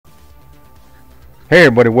Hey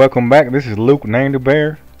everybody, welcome back. This is Luke Name the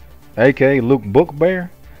Bear, aka Luke Book Bear,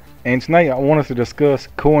 and tonight I want us to discuss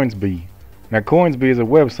Coinsbee. Now Coinsbee is a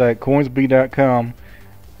website, coinsbee.com,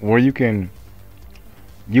 where you can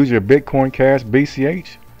use your Bitcoin Cash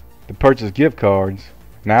BCH to purchase gift cards.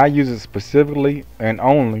 Now I use it specifically and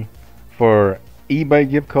only for eBay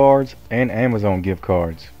gift cards and Amazon gift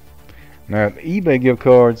cards. Now eBay gift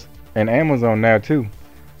cards and Amazon now too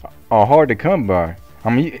are hard to come by. I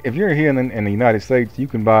mean, if you're here in the United States, you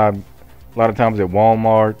can buy a lot of times at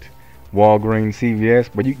Walmart, Walgreens, CVS,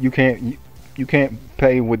 but you can't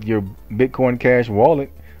pay with your Bitcoin Cash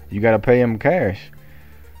wallet. You gotta pay them cash,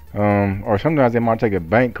 or sometimes they might take a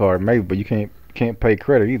bank card, maybe, but you can't pay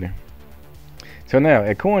credit either. So now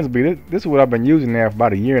at Coinsbee, this is what I've been using now for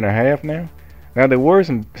about a year and a half now. Now there were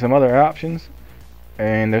some other options,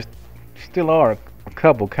 and there still are a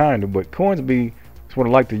couple kind of, but Coinsbee is what I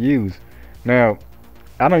like to use. Now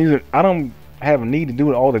I don't use it. I don't have a need to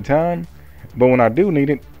do it all the time, but when I do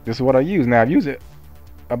need it, this is what I use. Now I've used it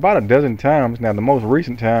about a dozen times. Now the most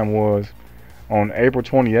recent time was on April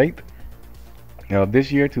 28th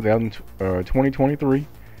this year, 2023,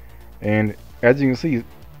 and as you can see,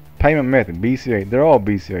 payment method BCH. They're all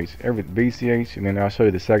BCH. Every BCH, and then I'll show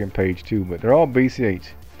you the second page too. But they're all BCH.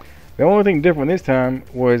 The only thing different this time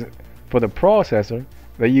was for the processor.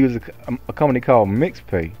 They use a company called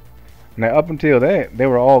MixPay. Now up until that, they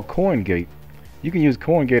were all CoinGate. You can use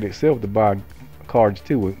CoinGate itself to buy cards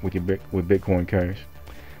too with Bitcoin Cash.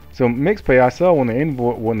 So MixPay, I saw when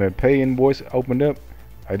the pay invoice opened up,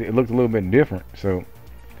 it looked a little bit different. So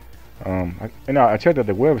I checked out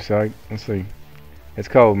the website. Let's see, it's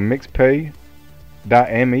called mixpay.me.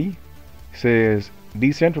 It says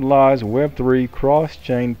decentralized Web3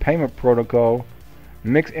 cross-chain payment protocol.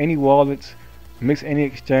 Mix any wallets, mix any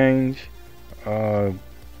exchange.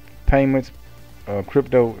 Payments,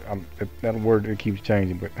 crypto. That word, it keeps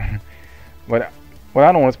changing, but but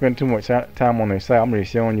I don't want to spend too much time on their site. I'm really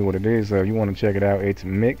showing you what it is. If you want to check it out, it's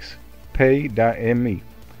mixpay.me.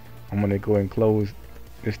 I'm gonna go ahead and close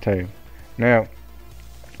this tab. Now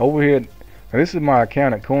over here, this is my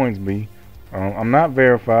account at Coinsbee. I'm not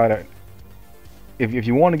verified. If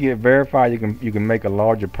you want to get verified, you can make a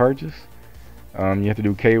larger purchase. You have to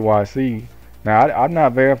do KYC. Now I'm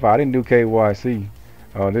not verified. I didn't do KYC.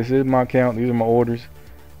 This is my account. These are my orders.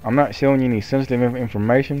 I'm not showing you any sensitive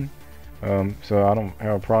information, so I don't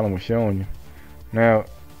have a problem with showing you. Now,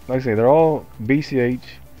 like I say, they're all BCH,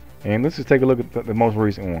 and let's just take a look at the most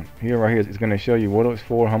recent one. Here, right here, it's going to show you what it's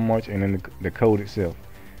for, how much, and then the code itself.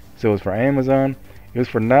 So it's for Amazon. It was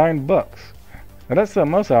for $9. Now that's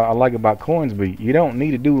something else I like about Coinsbee. You don't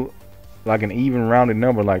need to do like an even rounded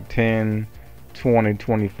number like 10, 20,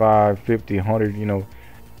 25, 50, 100. You know.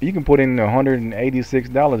 You can put in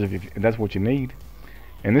 $186 if that's what you need.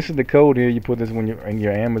 And this is the code here. You put this when you're in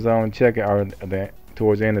your Amazon checkout, or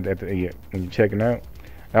towards the end of when you're checking out.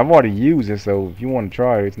 Now, I've already used it, so if you want to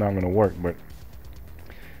try it, it's not going to work. But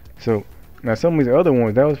so now some of these other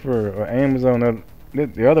ones, that was for Amazon.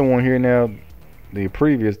 The other one here now, the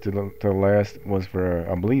previous to the last was for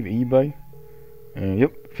I believe eBay. And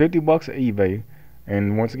yep, $50 at eBay.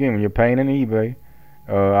 And once again, when you're paying in eBay,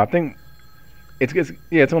 I think.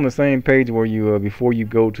 It's on the same page where you before you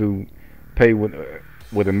go to pay with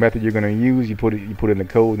the method you're gonna use, you put in the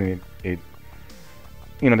code, and it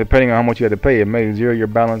depending on how much you have to pay, it may zero your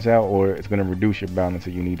balance out, or it's gonna reduce your balance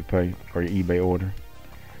that you need to pay for your eBay order.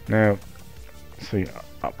 Now, see,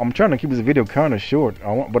 I'm trying to keep this video kind of short,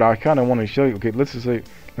 but I kind of want to show you. Okay, let's just say,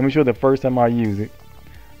 let me show you the first time I used it.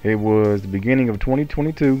 It was the beginning of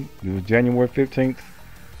 2022. It was January 15th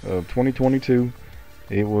of 2022.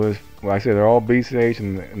 It was, like I said, they're all BCH,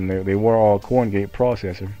 and they were all CoinGate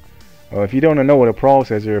processor. If you don't know what a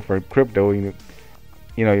processor for crypto, you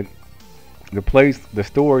know, the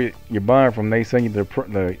store you're buying from, they send you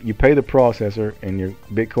you pay the processor in your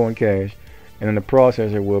Bitcoin Cash, and then the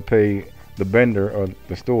processor will pay the vendor or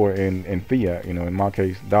the store in fiat. You know, in my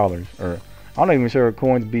case, dollars. Or I'm not even sure where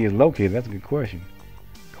Coinsbee is located. That's a good question.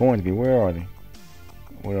 Coinsbee, where are they?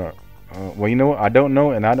 Well, you know what? I don't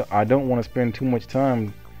know, and I don't want to spend too much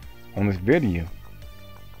time on this video.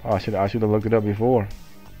 I should have looked it up before.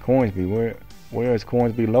 Coinsbee, where is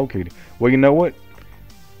Coinsbee located? Well, you know what?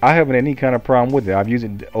 I haven't had any kind of problem with it. I've used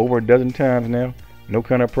it over a dozen times now. No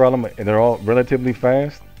kind of problem. They're all relatively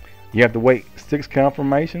fast. You have to wait 6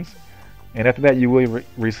 confirmations, and after that, you will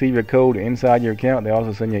receive your code inside your account. They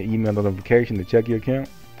also send you an email notification to check your account,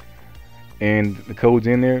 and the code's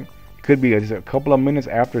in there. Could be just a couple of minutes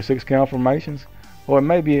after 6 confirmations, or it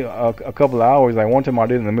may be a couple of hours. Like one time I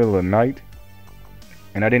did in the middle of the night,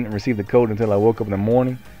 and I didn't receive the code until I woke up in the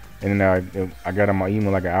morning, and then I got on my email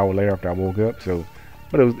like an hour later after I woke up. So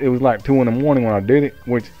but it was like 2 in the morning when I did it,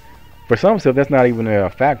 which for some stuff that's not even a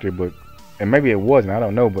factor, but and maybe it wasn't, I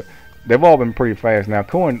don't know, but they've all been pretty fast. Now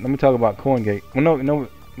let me talk about CoinGate. Well, no, let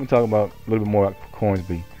me talk about a little bit more about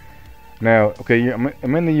Coinsbee. Now, okay,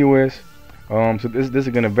 I'm in the U.S. So this is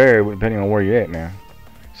gonna vary depending on where you're at now.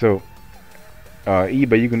 So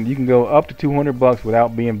eBay, you can go up to $200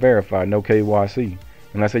 without being verified, no KYC.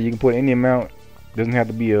 And I say you can put any amount. Doesn't have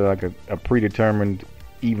to be like a predetermined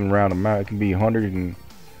even round amount. It can be 100 and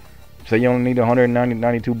say you only need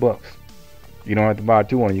 192 bucks. You don't have to buy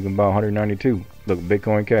 200. You can buy 192. Look,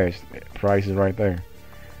 Bitcoin Cash price is right there.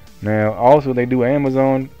 Now, also they do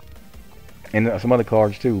Amazon and some other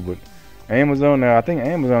cards too. But Amazon, now I think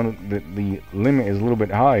Amazon the limit is a little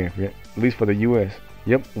bit higher, at least for the U.S.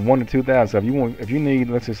 Yep, 1 to 2,000. So if you need,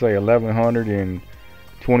 let's just say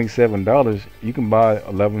 $1,127, you can buy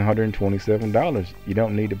 $1,127. You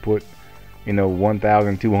don't need to put,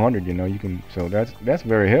 1,200. You can. So that's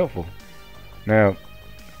very helpful. Now,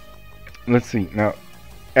 let's see. Now,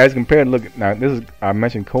 as compared, look now. I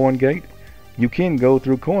mentioned CoinGate. You can go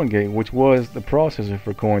through CoinGate, which was the processor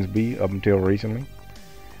for Coinsbee up until recently.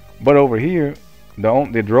 But over here,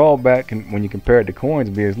 the drawback when you compare it to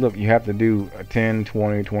Coinsbee is, look, you have to do a 10,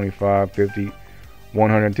 20, 25, 50,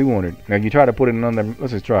 100, 200. Now, if you try to put in another,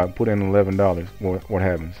 let's just try put in $11. What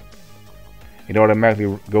happens? It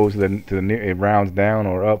automatically goes it rounds down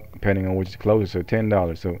or up depending on which is closest. So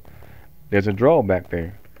 $10. So there's a drawback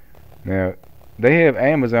there. Now they have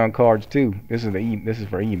Amazon cards too. This is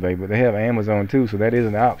for eBay, but they have Amazon too. So that is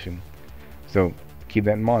an option. So keep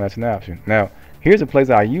that in mind. That's an option. Now here's a place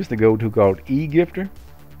I used to go to called eGifter.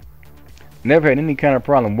 Never had any kind of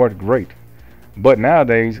problem. Worked great. But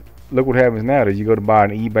nowadays, look what happens nowadays. You go to buy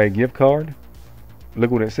an eBay gift card. Look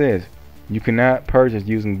what it says. You cannot purchase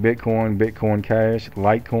using Bitcoin, Bitcoin Cash,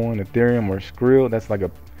 Litecoin, Ethereum, or Skrill. That's like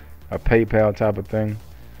a PayPal type of thing,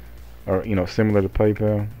 or similar to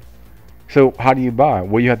PayPal. So how do you buy?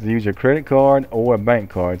 Well, you have to use your credit card or a bank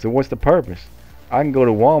card. So what's the purpose? I can go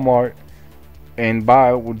to Walmart and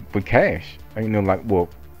buy it with cash. Like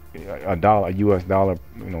a dollar, a US dollar,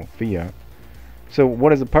 fiat. So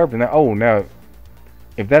what is the purpose? Now,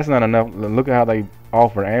 if that's not enough, look at how they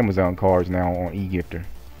offer Amazon cards now on eGifter.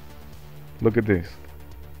 Look at this.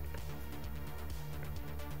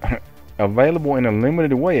 Available in a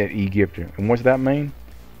limited way at eGifter. And what's that mean?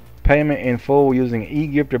 Payment in full using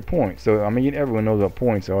eGifter points. So everyone knows what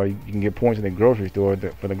points are. You can get points at the grocery store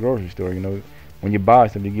for the grocery store. When you buy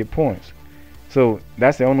stuff, you get points. So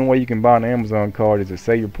that's the only way you can buy an Amazon card is to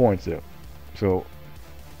save your points up. So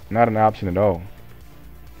not an option at all.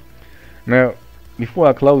 Now, before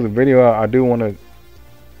I close the video, I do want to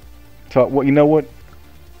talk. Well, you know what?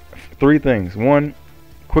 3 things. One,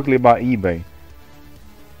 quickly about eBay.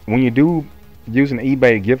 When you do use an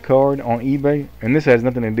eBay gift card on eBay, and this has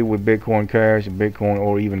nothing to do with Bitcoin Cash, Bitcoin,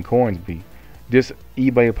 or even Coinsbee, just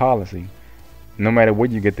eBay policy. No matter where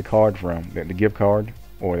you get the card from, the gift card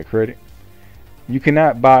or the credit, you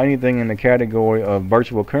cannot buy anything in the category of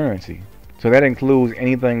virtual currency. So that includes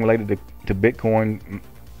anything related to Bitcoin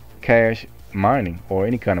Cash mining or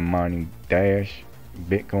any kind of mining, Dash,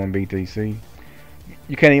 Bitcoin, BTC.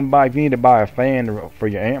 You can't even buy, if you need to buy a fan for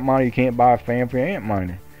your ant miner, you can't buy a fan for your ant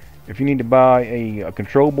miner. If you need to buy a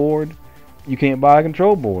control board, you can't buy a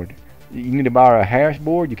control board. You need to buy a hash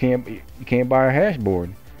board, you can't buy a hash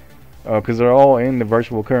board. Because they're all in the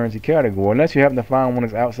virtual currency category, unless you happen to find one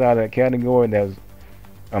that's outside that category that was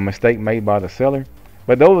a mistake made by the seller.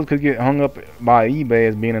 But those could get hung up by eBay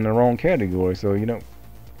as being in the wrong category. So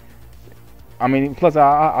plus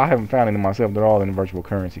I haven't found any myself. They're all in the virtual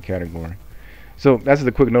currency category. So that's just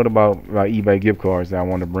a quick note about eBay gift cards that I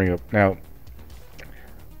wanted to bring up. Now,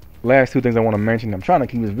 last 2 things I want to mention. I'm trying to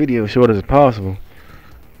keep this video short as possible.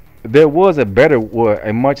 There was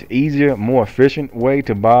a much easier, more efficient way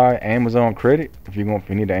to buy Amazon credit if you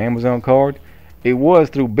need an Amazon card. It was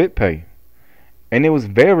through BitPay, and it was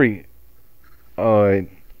very easy.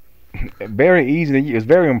 It was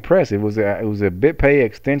very impressive. It was a BitPay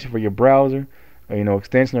extension for your browser,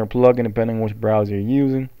 extension or plugin depending on which browser you're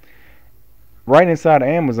using. Right inside of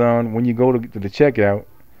Amazon, when you go to the checkout,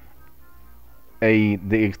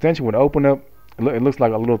 the extension would open up. It looks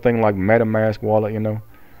like a little thing like MetaMask wallet,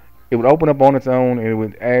 It would open up on its own, and it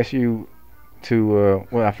would ask you to,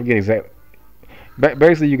 I forget exactly.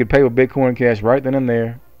 Basically, you could pay with Bitcoin Cash right then and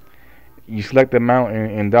there. You select the amount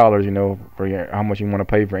in dollars, for how much you want to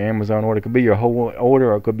pay for Amazon order. It could be your whole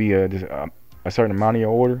order, or it could be just a certain amount of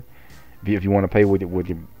your order. If you want to pay with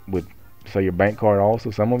say your bank card,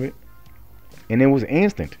 also some of it. And it was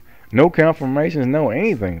instant, no confirmations, no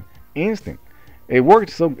anything, instant. It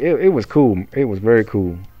worked, so it was cool. It was very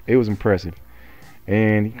cool. It was impressive.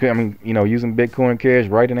 And I mean, you know, using Bitcoin Cash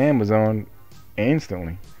right in Amazon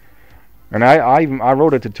instantly. And I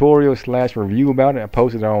wrote a tutorial / review about it. I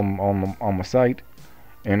posted it on my site,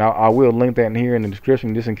 and I will link that in here in the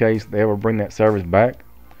description just in case they ever bring that service back.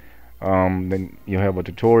 Then you'll have a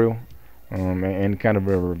tutorial and kind of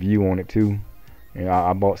a review on it too. And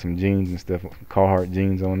I bought some jeans and stuff, Carhartt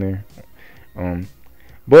jeans on there.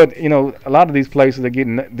 But you know, a lot of these places are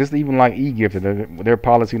getting this, even like eGift, their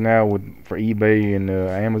policy now for eBay and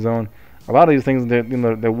Amazon. A lot of these things,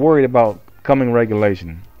 they're worried about coming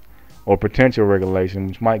regulation or potential regulation,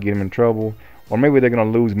 which might get them in trouble, or maybe they're gonna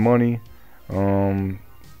lose money,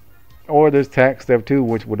 or there's tax stuff too,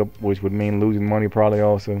 which would mean losing money probably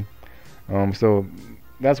also. So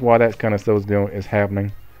that's why that kind of stuff is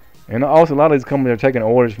happening. And also, a lot of these companies are taking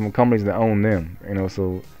orders from companies that own them, you know.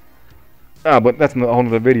 So, but that's a whole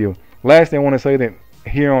other video. Last thing I want to say that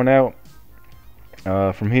here on out,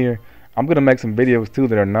 from here, I'm gonna make some videos too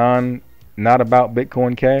that are not about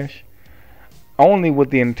Bitcoin Cash, only with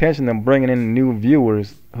the intention of bringing in new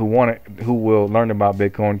viewers who will learn about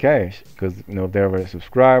Bitcoin Cash, because you know, if they're a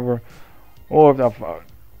subscriber, or if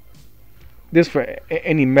just for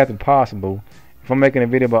any method possible. If I'm making a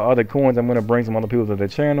video about other coins, I'm gonna bring some other people to the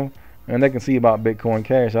channel, and they can see about Bitcoin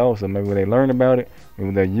Cash also. Maybe they learn about it, maybe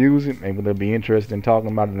they'll use it, maybe they'll be interested in talking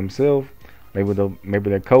about it themselves. Maybe they're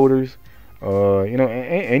coders, you know,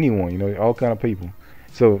 anyone, you know, all kind of people.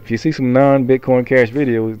 So if you see some non-Bitcoin Cash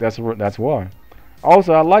videos, that's why.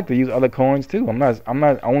 Also, I like to use other coins too. I'm not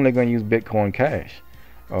only going to use Bitcoin Cash.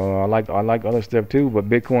 I like other stuff too, but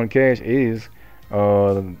Bitcoin Cash is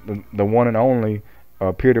the one and only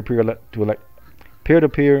peer-to-peer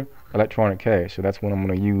electronic cash. So that's what I'm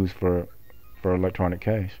going to use for electronic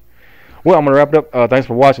cash. Well, I'm going to wrap it up. Thanks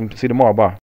for watching. See you tomorrow. Bye.